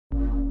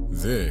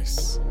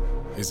This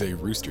is a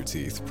Rooster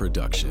Teeth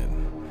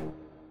production.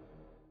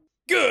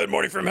 Good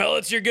morning from hell.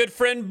 It's your good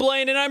friend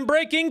Blaine, and I'm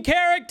breaking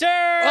character.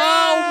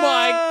 Oh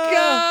my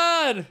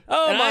god!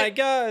 Oh my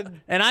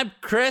god! And I'm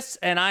Chris,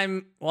 and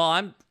I'm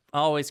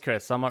always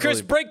Chris. I'm not Chris,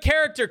 really... break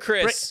character,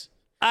 Chris.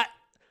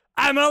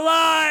 I'm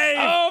alive!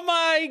 Oh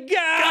my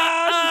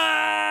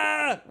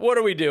god! What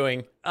are we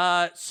doing?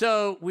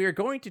 So we're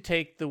going to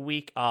take the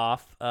week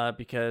off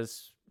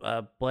because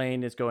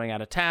Blaine is going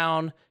out of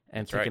town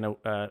and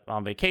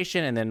on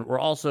vacation, and then we're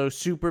also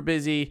super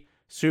busy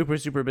with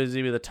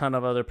a ton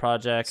of other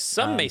projects.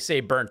 Some may say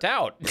burnt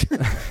out.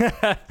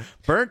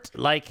 Burnt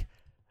like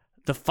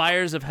the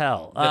fires of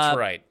hell. That's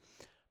right.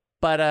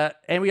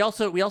 But and we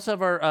also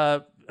have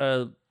our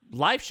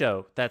live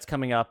show that's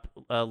coming up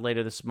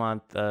later this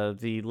month.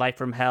 The Life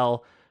from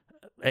Hell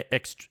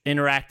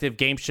interactive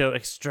game show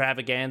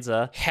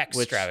extravaganza.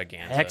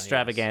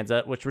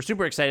 Hextravaganza, which we're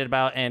super excited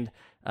about, and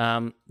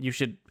you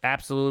should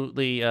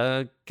absolutely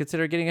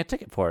consider getting a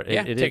ticket for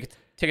it.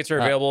 Tickets are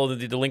available.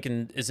 The link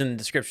is in the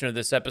description of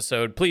this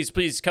episode.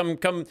 Please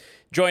come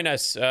join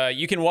us.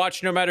 You can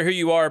watch no matter who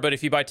you are, but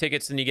if you buy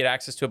tickets, then you get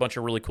access to a bunch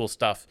of really cool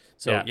stuff.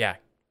 So yeah.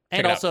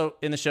 And also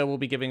in the show, we'll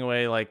be giving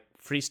away like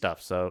free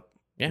stuff. So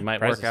you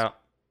might work out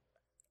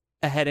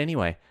ahead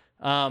anyway.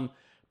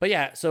 But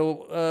yeah,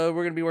 so we're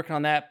going to be working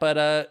on that.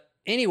 But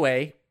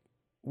anyway,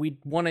 we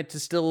wanted to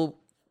still,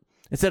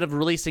 instead of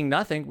releasing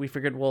nothing, we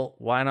figured, well,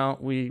 why don't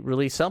we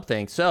release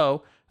something?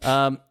 So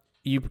I'm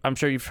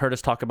sure you've heard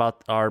us talk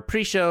about our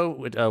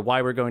pre-show,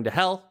 Why We're Going to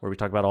Hell, where we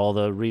talk about all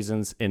the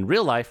reasons in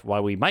real life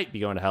why we might be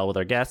going to hell with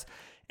our guests.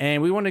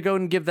 And we want to go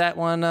and give that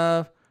one,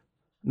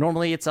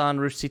 normally it's on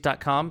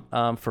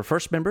roosterteeth.com for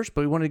first members, but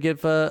we want to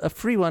give a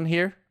free one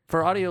here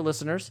for audio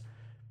listeners.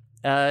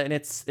 And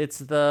it's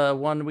the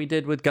one we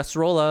did with Gus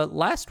Rolla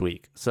last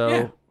week. So...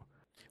 Yeah.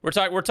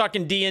 We're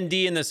talking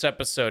D&D in this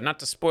episode, not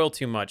to spoil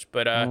too much,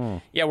 but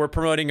we're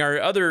promoting our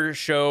other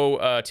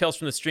show, Tales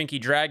from the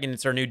Strinky Dragon.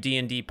 It's our new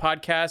D&D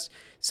podcast.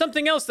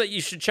 Something else that you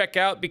should check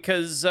out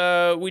because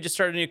we just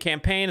started a new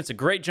campaign. It's a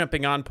great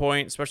jumping on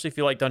point, especially if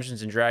you like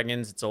Dungeons and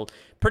Dragons. It's a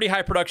pretty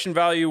high production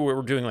value where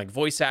we're doing like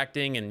voice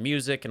acting and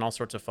music and all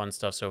sorts of fun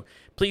stuff. So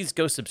please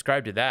go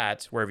subscribe to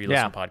that wherever you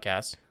listen to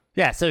podcasts.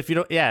 Yeah, so if you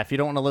don't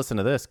want to listen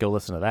to this, go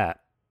listen to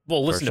that.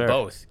 Well, listen to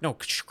both. No,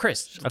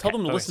 Chris, tell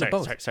them to listen to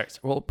both. Sorry.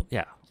 Well,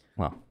 yeah.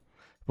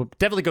 Well,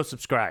 definitely go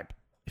subscribe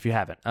if you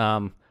haven't.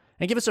 And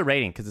give us a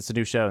rating because it's a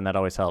new show and that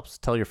always helps.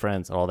 Tell your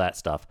friends, all that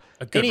stuff.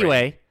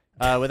 Anyway,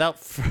 without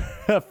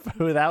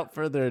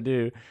further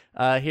ado,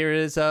 here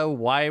is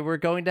Why We're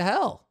Going to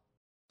Hell.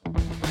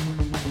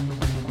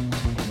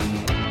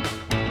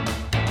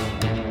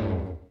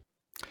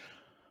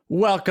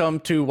 Welcome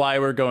to Why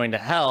We're Going to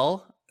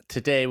Hell.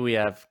 Today we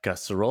have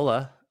Gus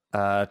Rolla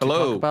to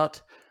talk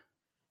about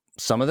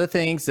some of the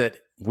things that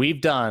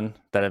we've done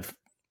that have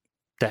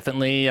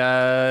definitely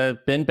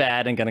been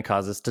bad and going to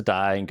cause us to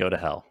die and go to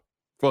hell.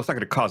 Well, it's not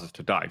going to cause us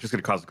to die. It's just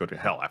going to cause us to go to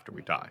hell after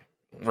we die.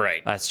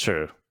 Right. That's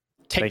true.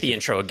 Take the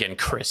intro again,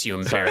 Chris, you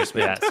embarrassed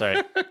me. Yeah, sorry.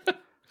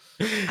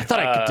 I thought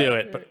I could do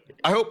it, but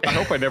I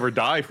hope I never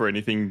die for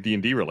anything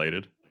D&D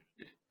related.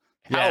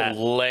 How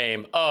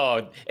lame. Oh,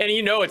 and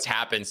it's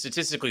happened.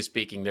 Statistically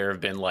speaking, there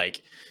have been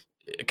like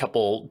a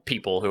couple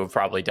people who have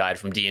probably died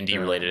from D&D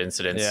related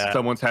incidents. Yeah.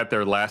 Someone's had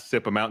their last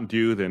sip of Mountain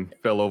Dew, then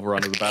fell over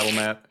onto the battle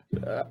mat.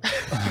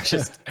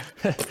 Just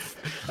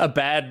a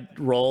bad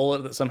roll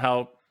that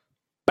somehow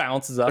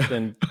bounces up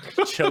and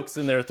chokes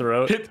in their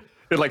throat. It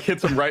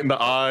hits them right in the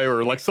eye,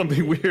 or like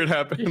something weird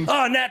happens.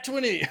 Oh, nat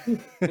 20.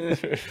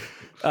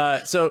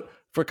 So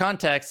for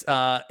context,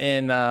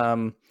 in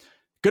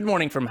Good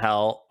Morning from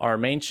Hell, our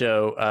main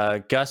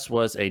show, Gus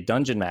was a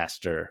dungeon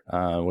master,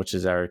 which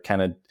is our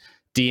kind of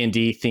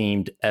D&D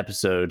themed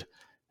episode.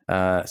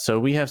 So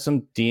we have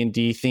some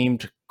D&D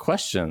themed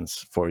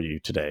questions for you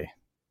today.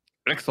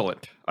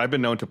 Excellent. I've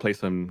been known to play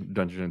some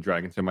Dungeons and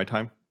Dragons in my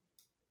time.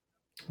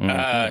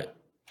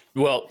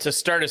 Well, to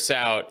start us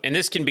out, and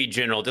this can be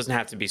general, it doesn't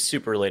have to be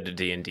super related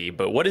to D&D,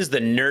 but what is the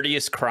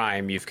nerdiest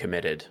crime you've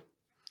committed?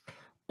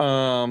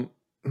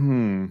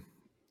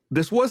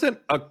 This wasn't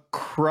a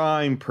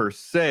crime per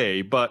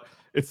se, but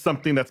it's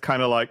something that's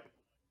kind of like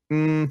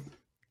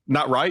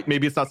not right.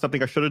 Maybe it's not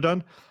something I should have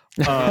done.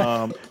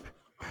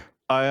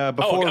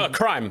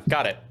 Crime.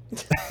 Got it.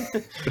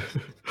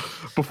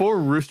 Before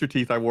Rooster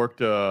Teeth, I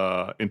worked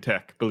in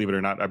tech. Believe it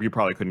or not, you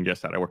probably couldn't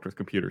guess that. I worked with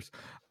computers,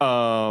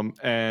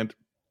 and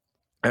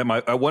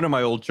at one of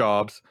my old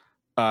jobs,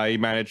 I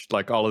managed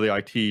like all of the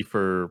IT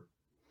for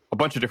a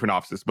bunch of different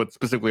offices, but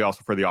specifically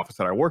also for the office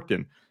that I worked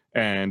in.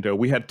 And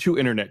we had two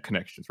internet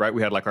connections, right?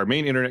 We had like our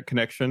main internet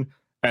connection,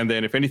 and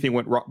then if anything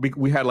went wrong,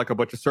 we had like a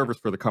bunch of servers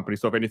for the company.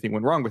 So if anything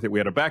went wrong with it, we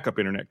had a backup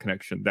internet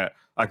connection that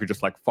I could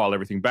just like fall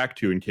everything back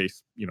to in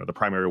case the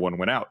primary one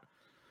went out.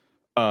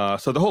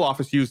 So the whole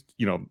office used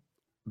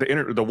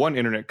the one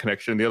internet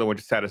connection, the other one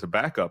just sat as a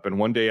backup. And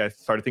one day I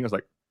started thinking, I was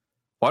like,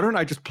 why don't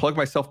I just plug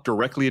myself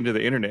directly into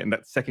the internet in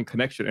that second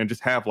connection and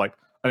just have like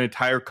an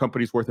entire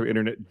company's worth of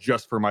internet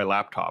just for my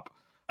laptop?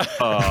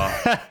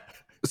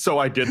 So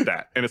I did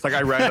that, and it's like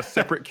I ran a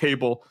separate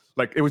cable.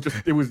 Like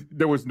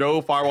there was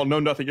no firewall, no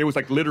nothing. It was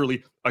like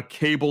literally a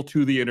cable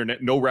to the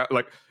internet, no route.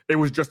 Like it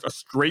was just a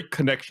straight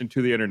connection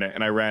to the internet,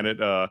 and I ran it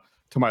to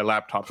my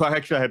laptop. So I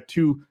had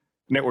 2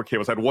 network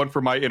cables. I had one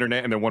for my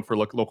internet and then one for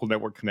local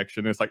network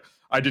connection. And it's like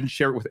I didn't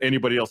share it with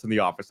anybody else in the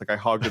office. Like I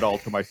hogged it all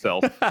to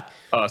myself. It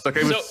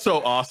was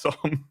so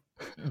awesome.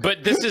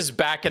 But this is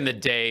back in the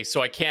day,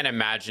 so I can't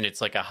imagine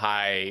it's like a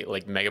high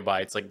like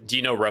megabytes. Like, do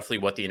you know roughly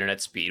what the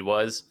internet speed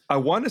was? I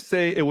want to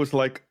say it was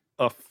like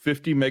a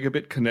 50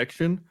 megabit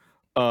connection,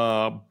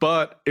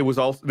 but it was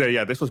also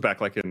this was back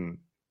like in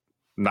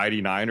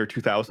 99 or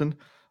 2000,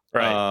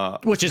 right?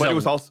 Which is it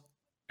was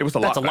a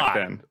lot back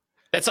then.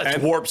 That's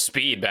like warp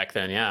speed back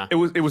then, yeah. It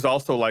was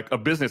also like a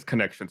business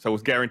connection, so it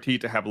was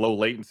guaranteed to have low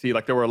latency.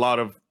 Like there were a lot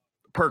of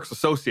perks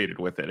associated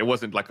with it. It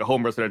wasn't like a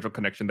home residential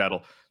connection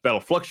that'll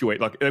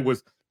fluctuate. Like it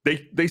was,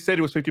 they said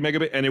it was 50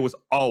 megabit, and it was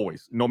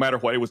always, no matter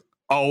what, it was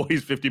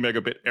always 50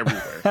 megabit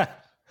everywhere.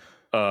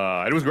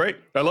 It was great.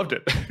 I loved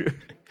it.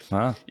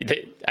 Huh.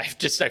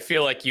 I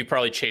feel like you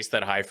probably chased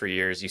that high for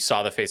years. You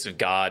saw the face of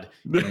God.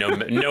 And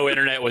no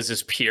internet was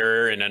as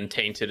pure and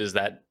untainted as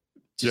that.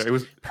 Yeah, it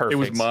was perfect. It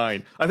was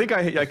mine. I think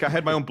I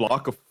had my own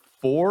block of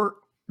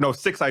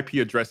 6 IP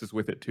addresses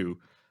with it too.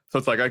 So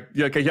it's like I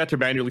had to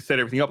manually set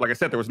everything up. Like I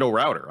said, there was no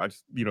router. I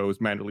just it was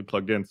manually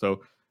plugged in.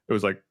 So it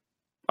was like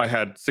I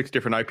had 6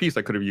 different IPs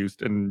I could have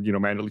used and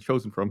manually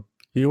chosen from.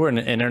 You were an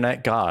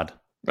internet god.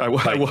 I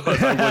was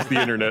the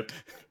internet.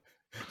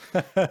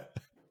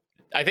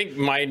 I think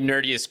my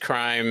nerdiest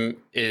crime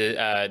is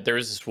there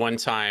was this one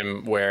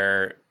time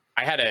where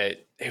I had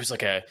it was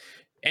like a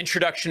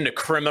introduction to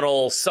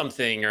criminal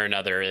something or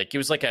another. Like it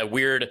was like a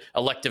weird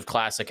elective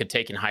class I could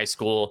take in high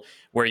school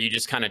where you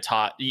just kind of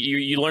taught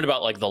you learned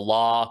about like the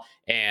law,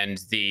 and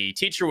the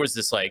teacher was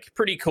this like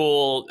pretty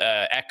cool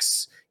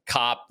ex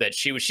cop that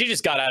she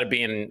just got out of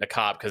being a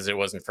cop because it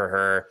wasn't for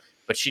her,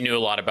 but she knew a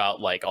lot about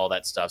like all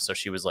that stuff, so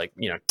she was like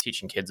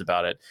teaching kids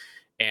about it.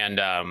 And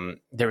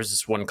there was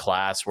this one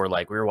class where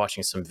like we were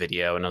watching some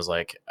video, and I was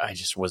like, I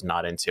just was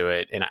not into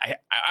it. And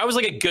I was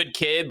like a good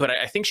kid, but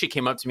I think she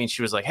came up to me and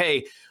she was like,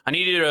 hey, I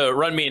need you to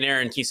run me an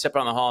errand. Can you step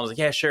out in the hall? I was like,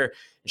 yeah, sure. And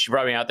she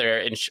brought me out there,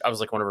 and I was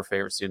like one of her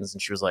favorite students.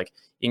 And she was like,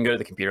 you can go to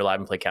the computer lab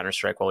and play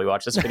Counter-Strike while we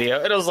watch this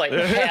video. And I was like,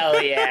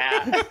 hell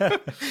yeah.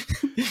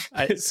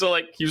 So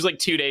like he was like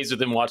 2 days with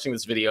him watching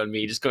this video and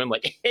me just going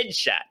like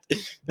headshot.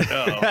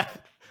 Oh.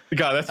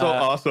 God, that's so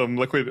awesome.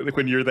 Like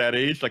when you're that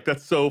age, like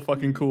that's so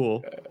fucking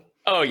cool.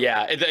 Oh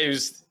yeah,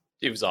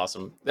 it was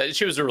awesome.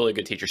 She was a really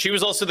good teacher. She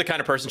was also the kind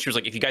of person, she was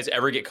like, if you guys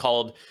ever get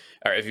called,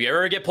 or if you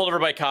ever get pulled over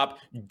by a cop,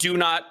 do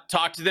not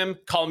talk to them.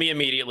 Call me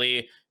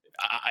immediately.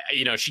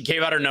 She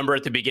gave out her number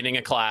at the beginning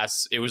of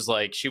class. It was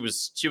like she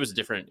was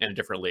in a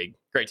different league.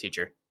 Great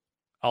teacher.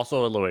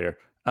 Also a lawyer.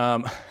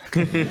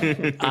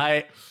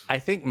 I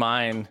think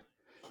mine,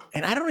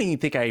 and I don't even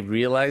think I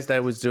realized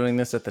I was doing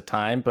this at the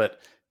time, but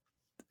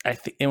I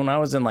think when I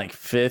was in like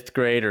 5th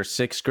grade or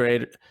 6th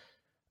grade,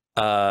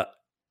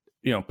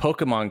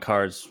 Pokemon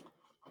cards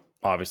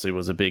obviously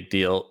was a big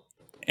deal.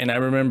 And I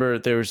remember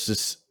there was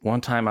this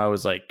one time I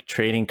was like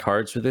trading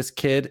cards with this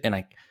kid, and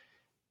I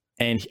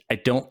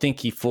don't think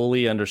he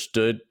fully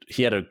understood.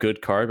 He had a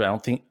good card, but I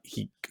don't think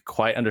he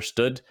quite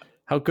understood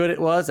how good it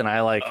was. And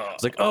I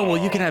was like, oh,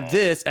 well, you can have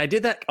this. I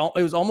did that.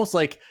 It was almost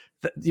like,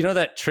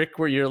 that trick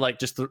where you're like,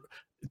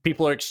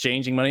 people are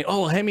exchanging money.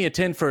 Oh, hand me a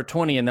 10 for a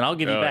 20, and then I'll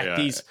give you back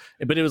these.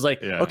 But it was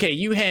like, okay,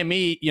 you hand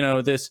me,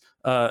 this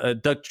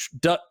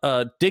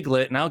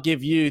Diglett, and I'll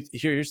give you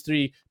here's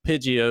 3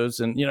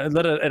 Pidgeots, and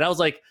and I was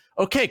like,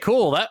 okay,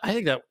 cool. I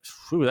think that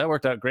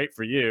worked out great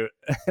for you.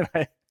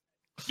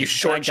 You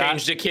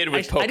shortchanged a kid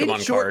with Pokemon cards. I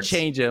didn't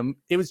shortchange him.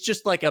 It was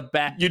just like a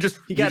bat. You just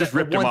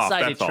ripped him off.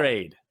 One-sided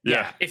trade.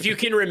 Yeah. If you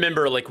can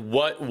remember, like,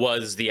 what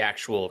was the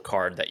actual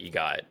card that you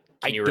got?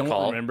 Can you recall?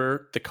 I don't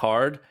remember the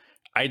card.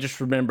 I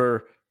just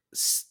remember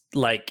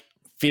like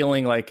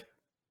feeling like,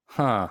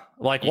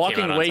 like you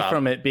walking away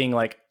from it being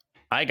like,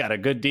 I got a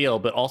good deal,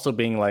 but also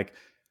being like,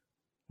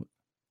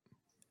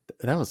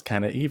 that was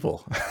kind of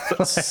evil.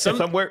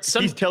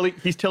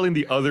 He's telling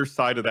the other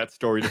side of that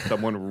story to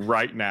someone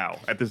right now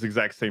at this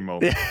exact same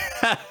moment.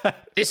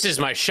 This is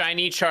my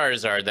shiny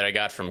Charizard that I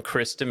got from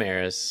Chris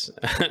Damaris.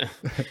 I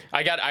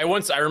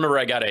remember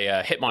I got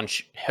a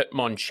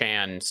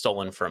Hitmonchan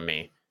stolen from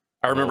me.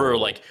 I remember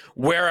like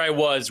where I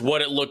was,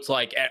 what it looked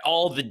like, at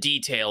all the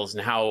details,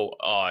 and how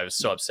I was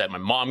so upset. My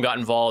mom got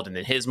involved, and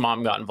then his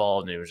mom got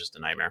involved, and it was just a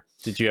nightmare.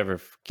 Did you ever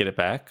get it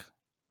back?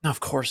 No, of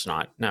course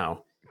not.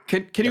 No.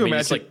 Can you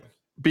imagine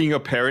being a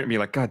parent and being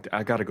like, God,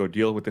 I got to go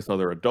deal with this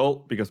other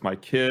adult because my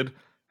kid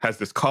has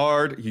this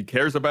card he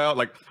cares about?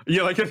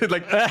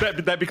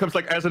 That becomes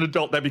like, as an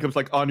adult, that becomes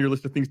like on your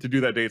list of things to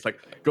do that day. It's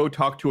like, go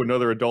talk to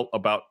another adult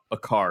about a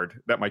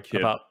card that my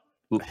kid got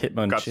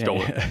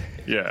stolen.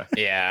 Yeah.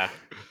 Yeah.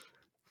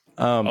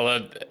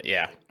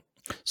 Yeah.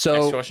 So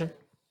next question?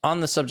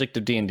 On the subject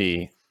of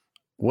D&D,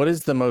 what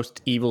is the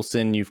most evil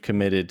sin you've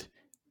committed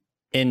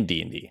in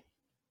D&D?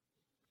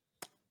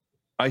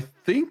 I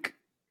think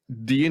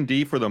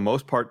D&D for the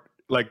most part,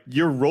 like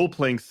you're role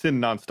playing sin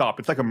nonstop.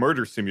 It's like a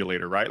murder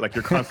simulator, right? Like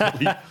you're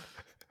constantly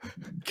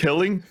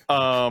killing.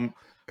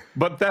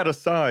 But that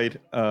aside,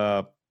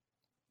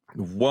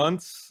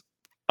 once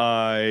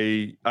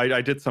I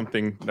did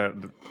something that,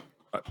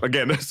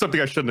 again,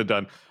 something I shouldn't have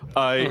done.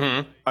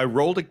 I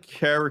rolled a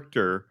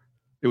character.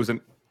 It was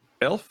an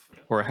elf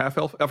or a half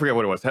elf. I forget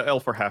what it was.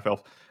 Elf or half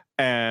elf.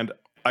 And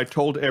I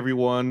told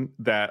everyone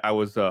that I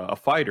was a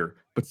fighter,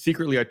 but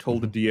secretly I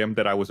told the DM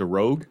that I was a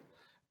rogue.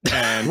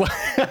 And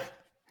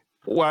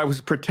well, I was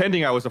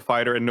pretending I was a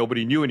fighter and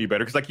nobody knew any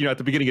better. Because, like, you know, at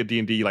the beginning of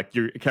D&D, like,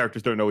 your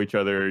characters don't know each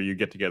other. You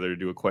get together to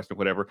do a quest or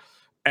whatever.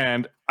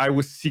 And I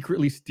was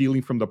secretly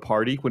stealing from the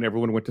party when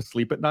everyone went to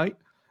sleep at night.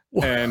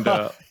 And,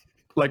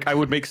 like, I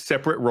would make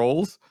separate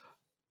rolls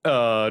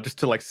just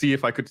to, like, see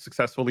if I could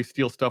successfully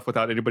steal stuff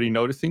without anybody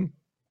noticing.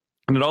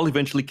 And it all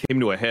eventually came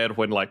to a head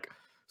when, like,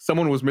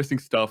 someone was missing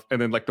stuff,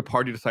 and then like the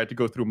party decided to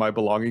go through my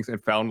belongings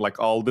and found like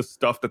all this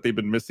stuff that they've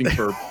been missing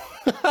for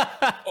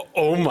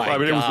oh my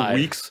god, it was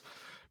weeks.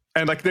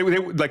 And like they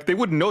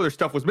wouldn't know their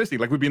stuff was missing.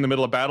 Like we'd be in the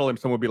middle of battle and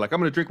someone would be like, I'm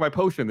gonna drink my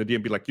potion. The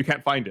DM be like, you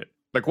can't find it.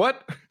 Like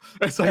what?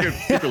 It's like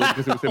secretly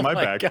because it was in my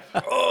bag.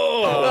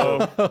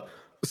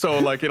 So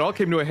like it all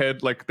came to a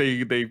head. Like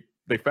they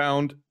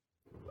found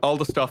all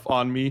the stuff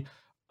on me.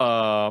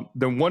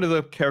 Then one of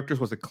the characters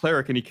was a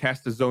cleric and he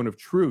cast a zone of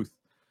truth.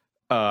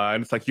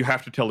 And it's like, you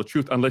have to tell the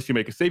truth unless you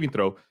make a saving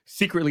throw.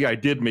 Secretly, I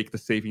did make the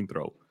saving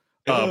throw,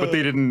 but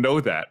they didn't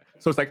know that.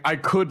 So it's like, I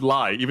could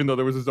lie, even though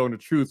there was a zone of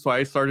truth. So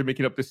I started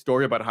making up this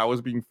story about how I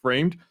was being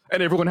framed,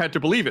 and everyone had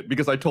to believe it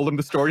because I told them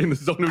the story in the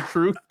zone of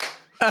truth.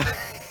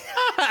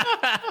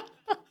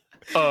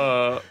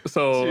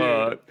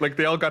 Like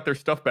they all got their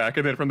stuff back,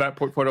 and then from that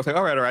point forward, I was like,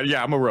 all right,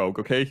 yeah, I'm a rogue,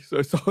 okay?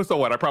 So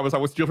what? I promise I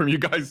won't steal from you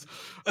guys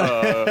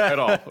at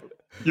all.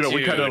 You know,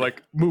 we kind of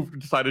like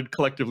decided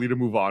collectively to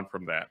move on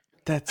from that.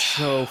 That's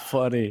so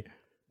funny.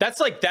 That's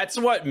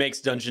what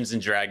makes Dungeons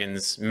and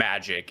Dragons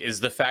magic, is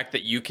the fact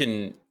that you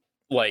can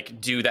like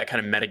do that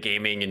kind of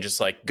metagaming and just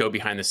like go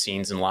behind the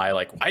scenes and lie.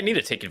 Like, I need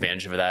to take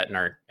advantage of that in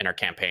our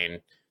campaign.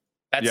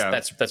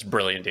 That's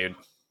brilliant, dude.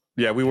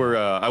 Yeah, we were.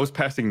 I was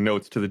passing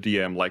notes to the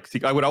DM. Like,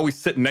 I would always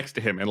sit next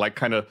to him and like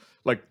kind of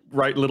like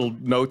write little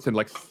notes and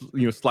like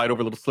slide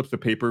over little slips of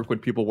paper when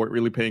people weren't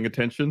really paying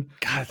attention.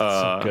 God, that's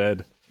so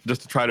good.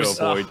 Just to try to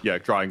avoid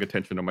drawing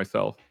attention to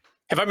myself.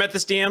 Have I met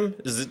this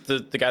DM? Is it the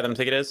guy that I'm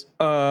thinking it is?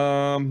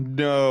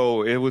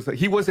 No,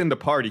 he was in the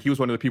party. He was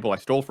one of the people I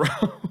stole from.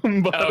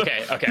 But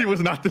okay. He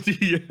was not the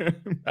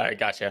DM. All right,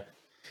 gotcha.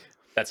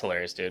 That's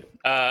hilarious, dude.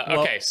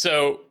 Okay,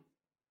 so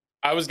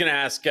I was gonna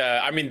ask.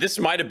 I mean, this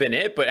might have been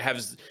it, but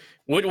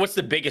what's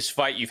the biggest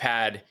fight you've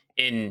had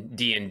in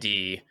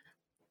D&D?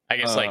 I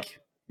guess like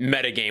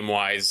metagame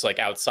wise, like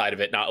outside of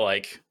it, not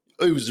like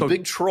it was a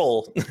big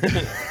troll.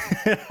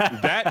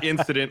 That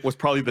incident was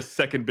probably the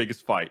second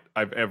biggest fight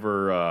I've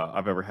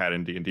ever had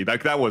in D&D.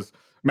 Like that was,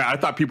 man, I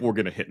thought people were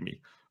gonna hit me.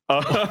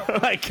 Oh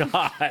my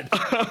god!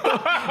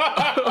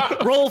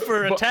 Roll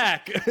for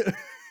attack.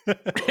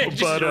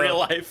 Just in real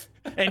life,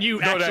 and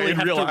you actually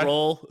have to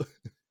roll.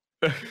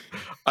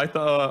 I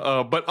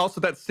thought, but also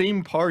that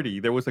same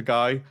party, there was a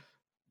guy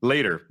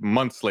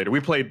months later. We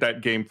played that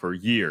game for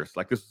years.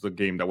 Like this was a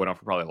game that went on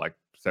for probably like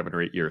 7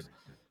 or 8 years.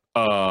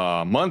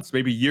 Months,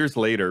 maybe years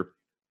later,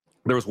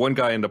 there was one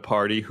guy in the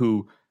party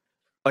who,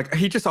 like,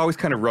 he just always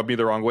kind of rubbed me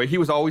the wrong way. He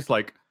was always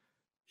like,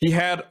 he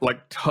had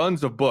like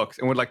tons of books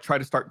and would like try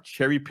to start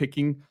cherry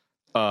picking,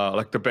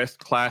 like the best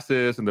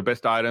classes and the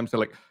best items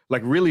and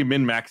like really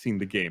min-maxing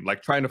the game,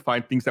 like trying to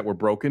find things that were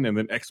broken and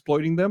then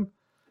exploiting them.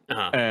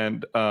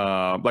 And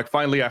like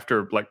finally,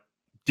 after like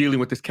dealing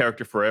with this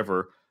character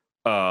forever,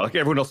 like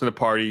everyone else in the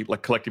party,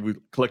 like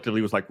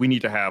collectively was like, we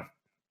need to have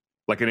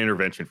like an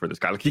intervention for this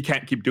guy. Like he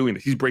can't keep doing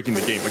this. He's breaking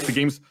the game. Like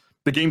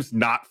the game's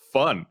not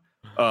fun.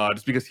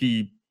 Just because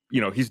he's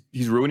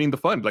ruining the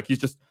fun. Like he's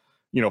just,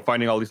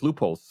 finding all these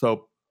loopholes.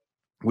 So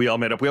we all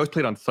met up. We always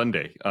played on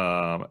Sunday.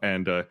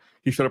 And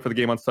he showed up for the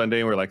game on Sunday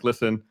and we're like,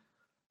 listen,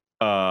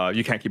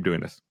 you can't keep doing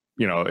this.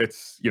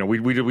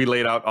 We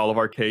laid out all of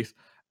our case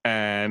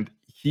and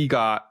he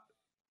got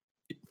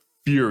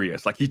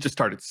furious. Like he just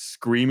started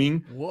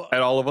screaming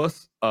at all of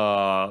us,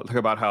 like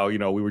about how,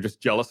 we were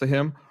just jealous of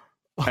him.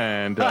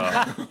 And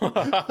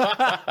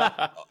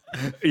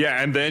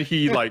and then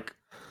he left.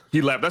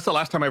 That's the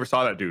last time I ever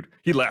saw that dude.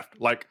 He left.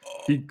 Like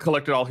he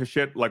collected all his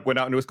shit, like went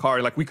out into his car,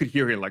 and like we could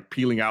hear him like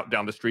peeling out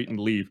down the street and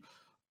leave.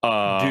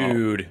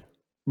 Dude.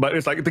 But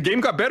it's like the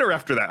game got better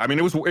after that. I mean,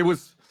 it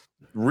was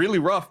really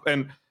rough.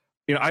 And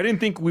I didn't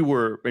think we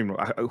were,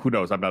 who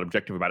knows, I'm not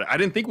objective about it. I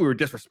didn't think we were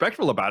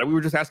disrespectful about it. We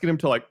were just asking him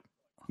to like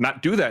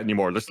not do that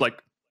anymore. Just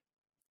like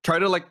try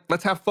to like,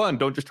 let's have fun.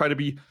 Don't just try to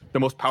be the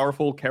most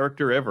powerful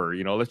character ever.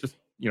 Let's just,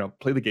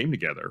 play the game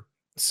together.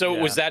 So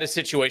was that a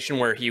situation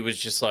where he was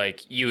just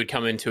like, you would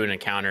come into an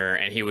encounter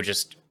and he would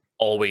just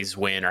always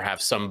win or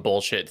have some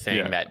bullshit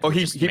thing that would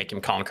just make him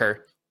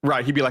conquer?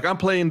 Right. He'd be like, I'm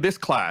playing this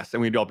class.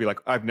 And we'd all be like,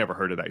 I've never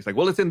heard of that. He's like,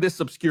 well, it's in this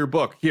obscure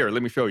book. Here,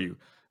 let me show you.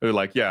 They're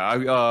like,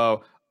 yeah,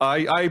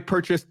 I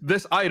purchased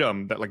this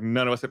item that like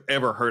none of us have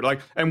ever heard.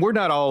 Like, and we're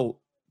not all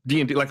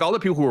D&D. Like all the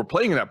people who were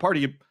playing in that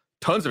party,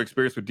 tons of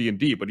experience with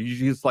D&D, but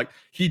he's like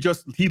he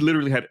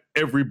literally had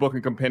every book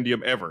and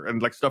compendium ever,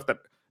 and like stuff that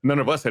none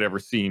of us had ever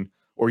seen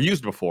or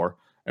used before.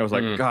 And I was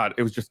like, God,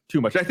 it was just too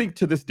much. I think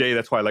to this day,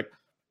 that's why like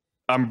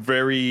I'm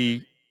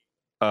very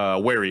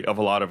wary of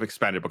a lot of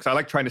expanded books. I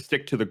like trying to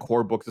stick to the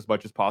core books as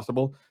much as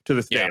possible to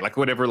this day. Like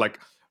whenever like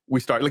we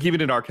start, like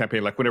even in our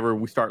campaign, like whenever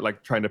we start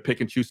like trying to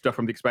pick and choose stuff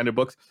from the expanded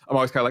books, I'm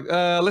always kind of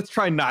like, let's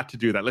try not to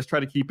do that. Let's try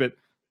to keep it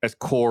as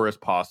core as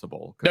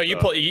possible. No, you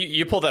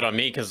pulled that on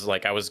me because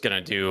like I was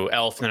gonna do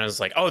elf, and then I was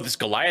like, oh, this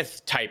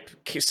Goliath type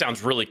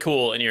sounds really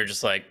cool, and you're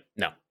just like,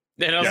 no.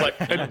 And I was like,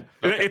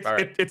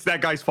 it's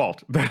that guy's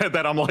fault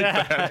that I'm like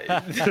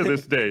that to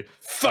this day.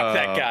 Fuck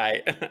that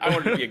guy. I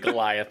want to be a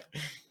Goliath.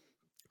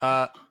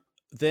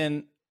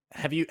 Then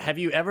have you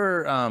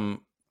ever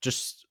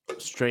just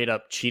straight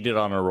up cheated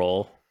on a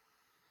roll?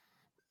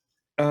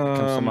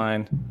 Comes to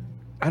mind.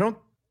 I don't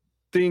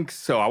think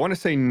so. I want to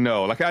say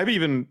no. Like I've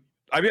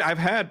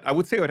had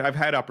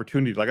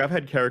opportunities. Like I've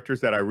had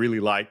characters that I really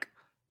like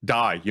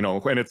die, you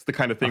know, and it's the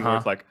kind of thing where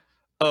it's like,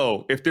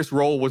 oh, if this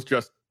roll was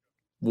just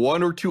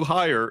 1 or 2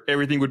 higher,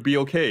 everything would be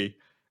okay. And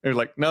you're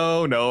like,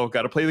 no,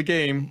 got to play the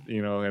game,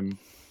 you know. And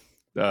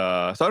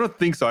so I don't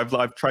think so.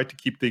 I've tried to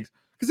keep things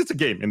because it's a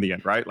game in the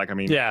end, right? Like I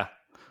mean, yeah,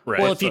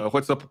 right. Well,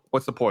 what's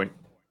the point?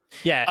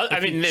 Yeah, I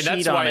mean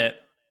that's on why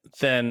it.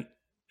 Then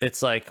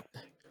it's like,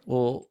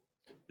 well,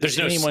 there's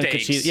no anyone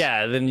stakes. could cheat.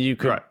 Yeah, then you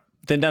could. Right.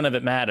 Then none of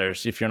it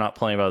matters if you're not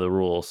playing by the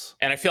rules.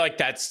 And I feel like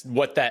that's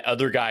what that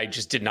other guy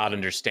just did not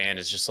understand.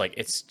 Is just like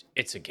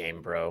it's a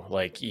game, bro.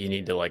 Like you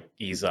need to like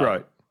ease up.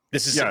 Right.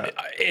 This is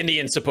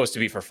Indian's supposed to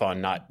be for fun,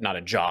 not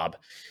a job.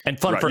 And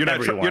fun for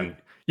everyone.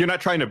 You're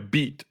not trying to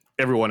beat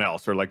everyone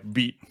else or like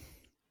beat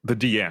the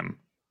DM.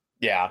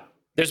 Yeah.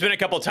 There's been a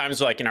couple of times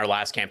like in our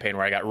last campaign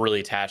where I got really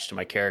attached to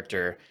my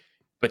character,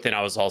 but then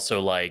I was also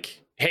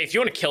like, hey, if you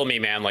want to kill me,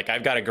 man, like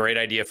I've got a great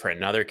idea for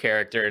another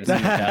character and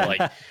stuff like that.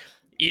 Like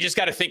you just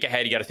got to think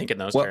ahead. You got to think in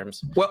those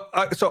terms. Well,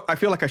 so I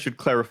feel like I should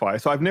clarify.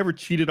 So I've never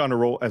cheated on a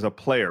roll as a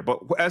player, but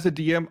as a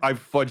DM, I've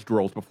fudged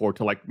rolls before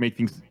to like make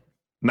things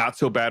not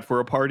so bad for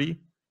a party.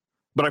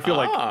 But I feel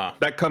like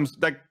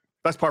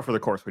that's par for the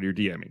course when you're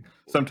DMing.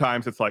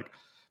 Sometimes it's like,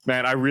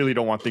 man, I really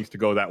don't want things to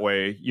go that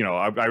way. You know,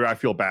 I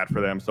feel bad for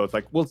them. So it's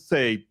like, we'll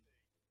say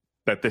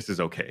that this is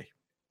okay.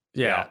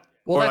 Yeah.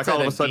 Well, that's like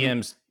all of a sudden,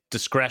 DM's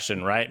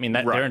discretion, right? I mean,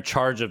 they're in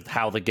charge of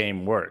how the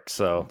game works.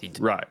 So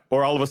right.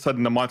 Or all of a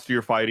sudden the monster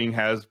you're fighting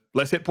has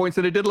less hit points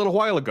than it did a little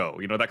while ago.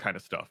 You know, that kind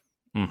of stuff.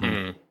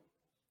 Mm-hmm.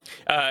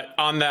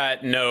 On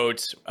that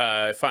note,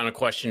 final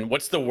question.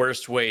 What's the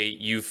worst way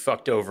you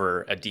fucked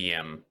over a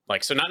DM?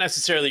 Like, so not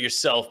necessarily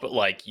yourself, but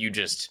like you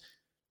just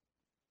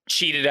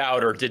cheated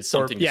out or did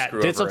something to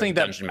screw over a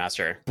dungeon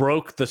master.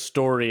 Broke the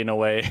story in a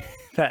way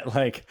that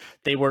like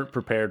they weren't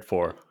prepared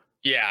for.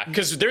 Yeah,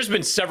 because there's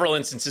been several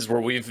instances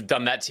where we've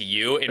done that to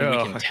you, and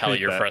we can tell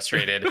you're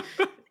frustrated.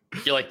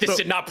 You're like, this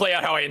did not play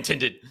out how I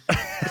intended.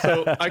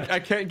 So I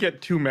can't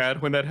get too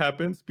mad when that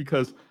happens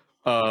because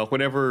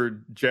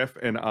whenever Jeff,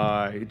 you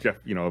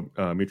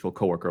know, mutual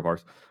coworker of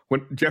ours,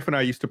 when Jeff and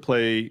I used to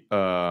play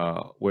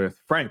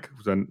with Frank,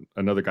 who's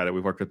another guy that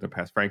we've worked with in the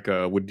past, Frank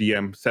would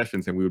DM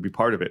sessions and we would be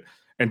part of it.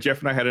 And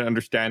Jeff and I had an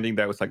understanding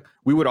that was like,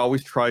 we would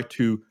always try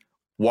to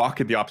walk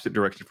in the opposite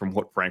direction from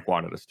what Frank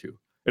wanted us to.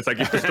 It's like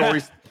if the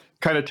story's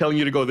kind of telling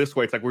you to go this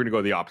way, it's like we're gonna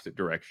go the opposite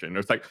direction.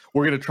 It's like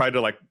we're gonna try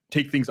to like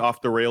take things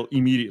off the rail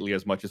immediately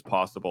as much as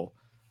possible.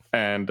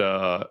 And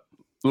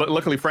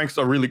luckily Frank's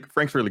really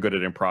good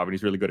at improv and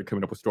he's really good at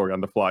coming up with story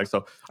on the fly.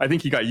 So I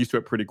think he got used to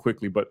it pretty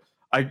quickly. But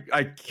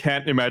I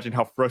can't imagine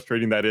how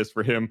frustrating that is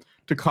for him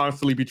to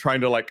constantly be trying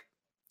to like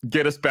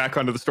get us back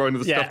onto the story and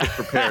the stuff that's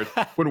prepared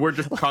when we're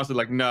just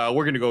constantly like, no,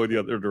 we're gonna go the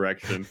other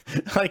direction.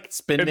 Like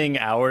spending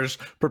hours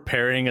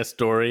preparing a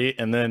story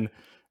and then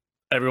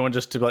everyone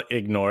just to like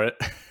ignore it.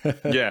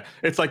 Yeah,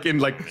 it's like in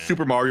like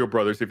Super Mario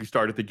Brothers. If you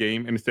started the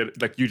game and instead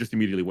like you just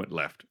immediately went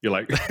left, you're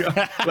like,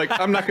 like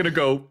I'm not gonna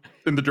go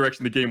in the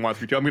direction the game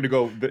wants me to. I'm gonna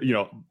go,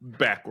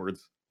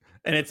 backwards.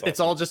 And it's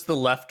all just the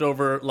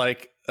leftover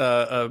like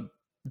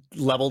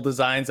level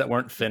designs that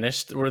weren't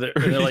finished, where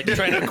they're like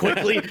trying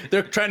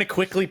to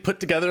quickly put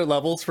together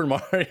levels for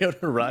Mario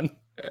to run.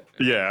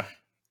 Yeah.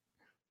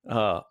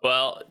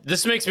 Well,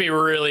 this makes me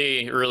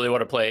really, really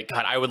want to play.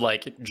 God, I would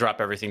like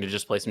drop everything to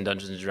just play some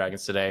Dungeons and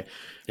Dragons today.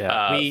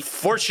 Yeah.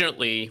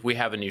 Fortunately, we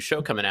have a new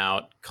show coming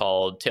out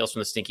called Tales from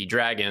the Stinky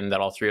Dragon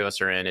that all three of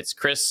us are in. It's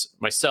Chris,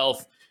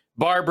 myself,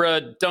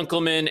 Barbara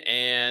Dunkelman,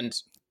 and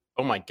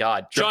oh my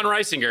God, John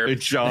Reisinger.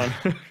 It's John.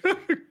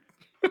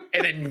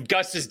 And then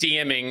Gus is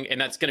DMing, and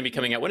that's going to be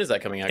coming out. When is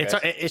that coming out, guys?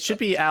 It should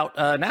be out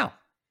now.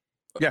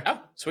 Yeah.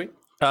 Oh, sweet.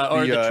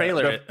 Or the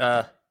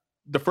trailer.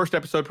 The first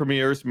episode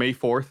premieres May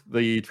 4th.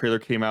 The trailer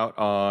came out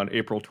on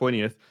April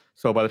 20th.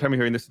 So by the time you're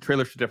hearing this, the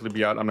trailer should definitely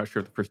be out. I'm not sure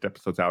if the first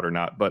episode's out or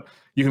not, but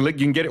you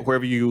can get it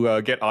wherever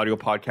you get audio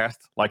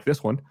podcasts like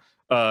this one.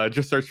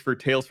 Just search for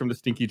Tales from the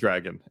Stinky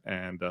Dragon,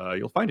 and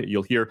you'll find it.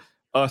 You'll hear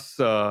us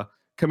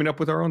coming up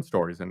with our own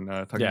stories and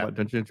talking about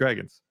Dungeons and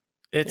Dragons.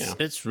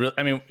 It's really,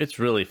 I mean, it's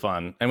really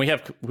fun, and we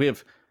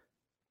have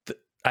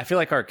I feel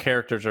like our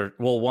characters are,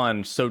 well,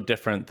 one, so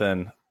different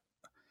than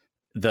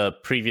the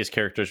previous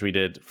characters we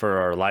did for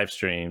our live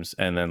streams,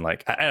 and then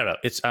like I don't know,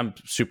 I'm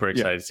super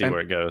excited to see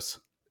where it goes.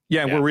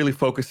 Yeah, and we're really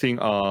focusing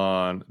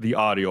on the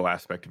audio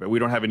aspect of it. We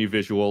don't have any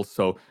visuals,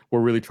 so we're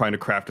really trying to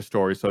craft a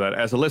story so that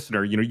as a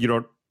listener, you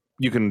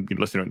can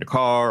listen to it in the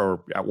car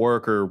or at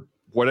work or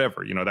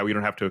whatever, that we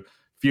don't have to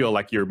feel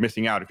like you're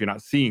missing out if you're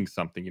not seeing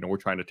something. We're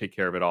trying to take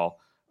care of it all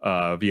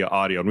via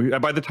audio.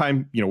 And by the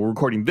time we're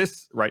recording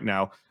this right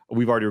now,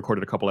 we've already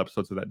recorded a couple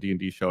episodes of that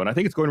D&D show, and I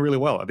think it's going really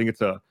well. I think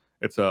it's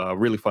a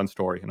really fun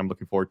story, and I'm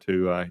looking forward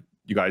to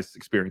you guys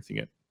experiencing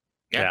it.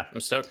 Yeah, I'm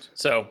stoked.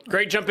 So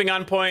great jumping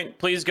on point.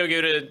 Please go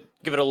give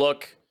it a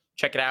look,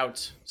 check it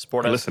out,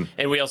 support us. Listen.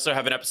 And we also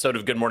have an episode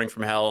of Good Morning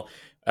from Hell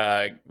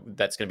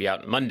that's going to be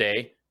out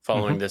Monday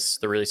following the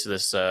release of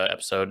this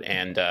episode,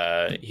 and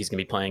he's going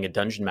to be playing a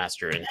dungeon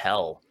master in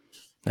Hell.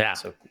 Yeah,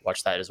 so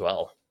watch that as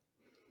well.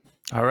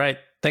 All right,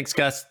 thanks,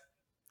 Gus.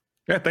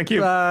 Yeah, thank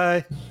you.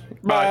 Bye.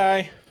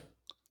 Bye.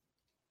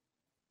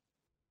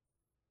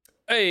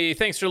 Hey,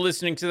 thanks for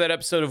listening to that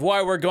episode of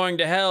Why We're Going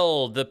to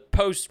Hell, the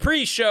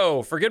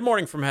pre-show for Good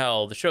Morning from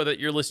Hell, the show that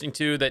you're listening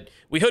to that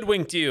we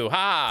hoodwinked you.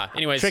 Ha!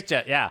 Anyways. Tricked you,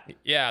 yeah.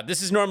 Yeah,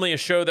 this is normally a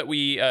show that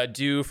we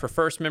do for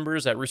first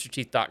members at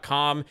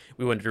roosterteeth.com.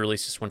 We wanted to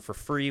release this one for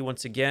free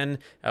once again.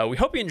 We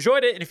hope you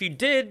enjoyed it, and if you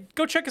did,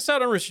 go check us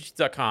out on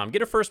roosterteeth.com.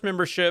 Get a first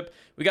membership.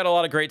 We got a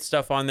lot of great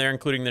stuff on there,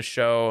 including this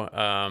show,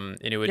 and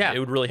it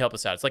would really help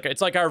us out.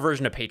 It's like our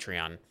version of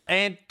Patreon.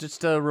 And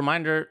just a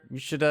reminder, you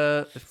should,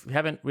 if you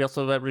haven't, we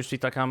also at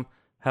roosterteeth.com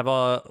have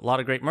a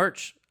lot of great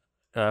merch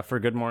for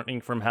Good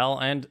Morning from Hell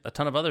and a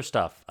ton of other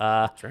stuff.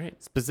 That's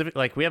right. Specific,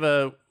 like we have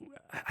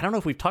I don't know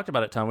if we've talked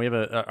about it, Tom. We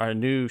have our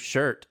new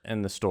shirt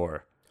in the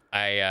store.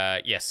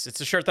 Yes, it's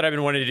a shirt that I've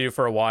been wanting to do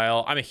for a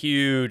while. I'm a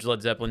huge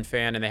Led Zeppelin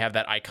fan, and they have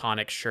that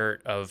iconic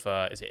shirt of,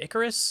 is it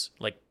Icarus?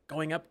 Like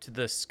going up to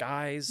the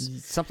skies?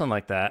 Something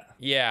like that.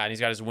 Yeah, and he's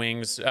got his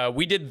wings.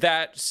 We did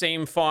that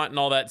same font and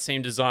all that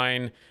same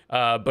design,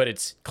 but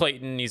it's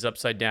Clayton. He's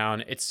upside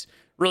down. It's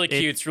really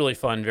cute. It's really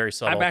fun. Very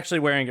subtle. I'm actually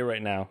wearing it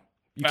right now.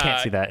 You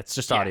can't see that. It's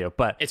just audio,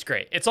 but it's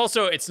great.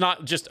 It's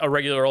not just a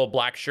regular old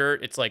black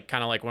shirt. It's like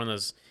kind of like one of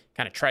those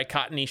kind of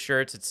tri-cottony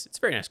shirts. It's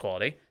very nice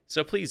quality.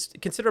 So please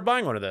consider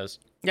buying one of those.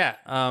 Yeah,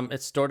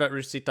 it's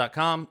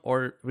store.roosterteeth.com,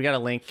 or we got a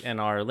link in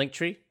our link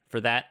tree for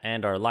that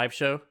and our live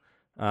show.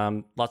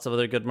 Lots of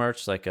other good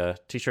merch like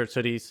t-shirts,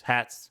 hoodies,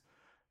 hats,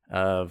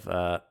 of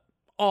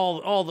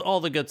all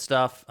the good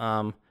stuff.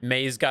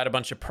 May's got a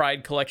bunch of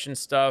Pride collection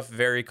stuff.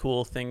 Very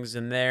cool things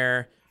in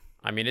there.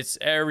 I mean, it's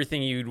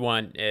everything you'd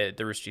want at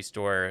the Rooster Teeth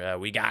store.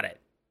 We got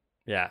it.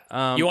 Yeah.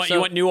 You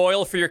want new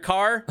oil for your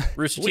car?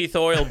 Rooster Teeth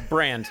oil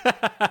brand.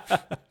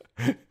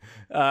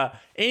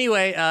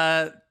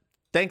 Anyway,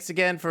 thanks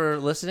again for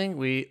listening.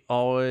 We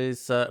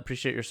always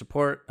appreciate your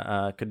support.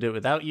 Could do it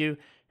without you.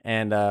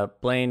 And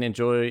Blaine,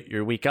 enjoy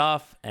your week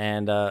off.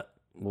 And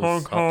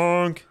honk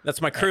honk.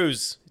 That's my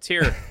cruise. It's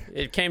here.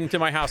 It came to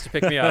my house to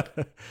pick me up.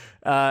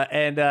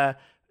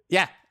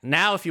 Yeah.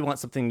 Now, if you want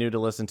something new to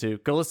listen to,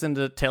 go listen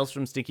to Tales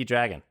from Stinky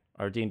Dragon,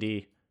 our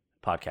D&D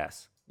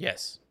podcast.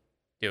 Yes.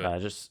 Do it.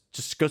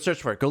 Just go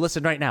search for it. Go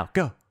listen right now.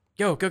 Go.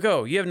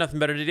 Go. You have nothing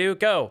better to do.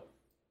 Go.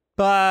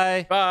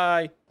 Bye.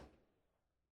 Bye.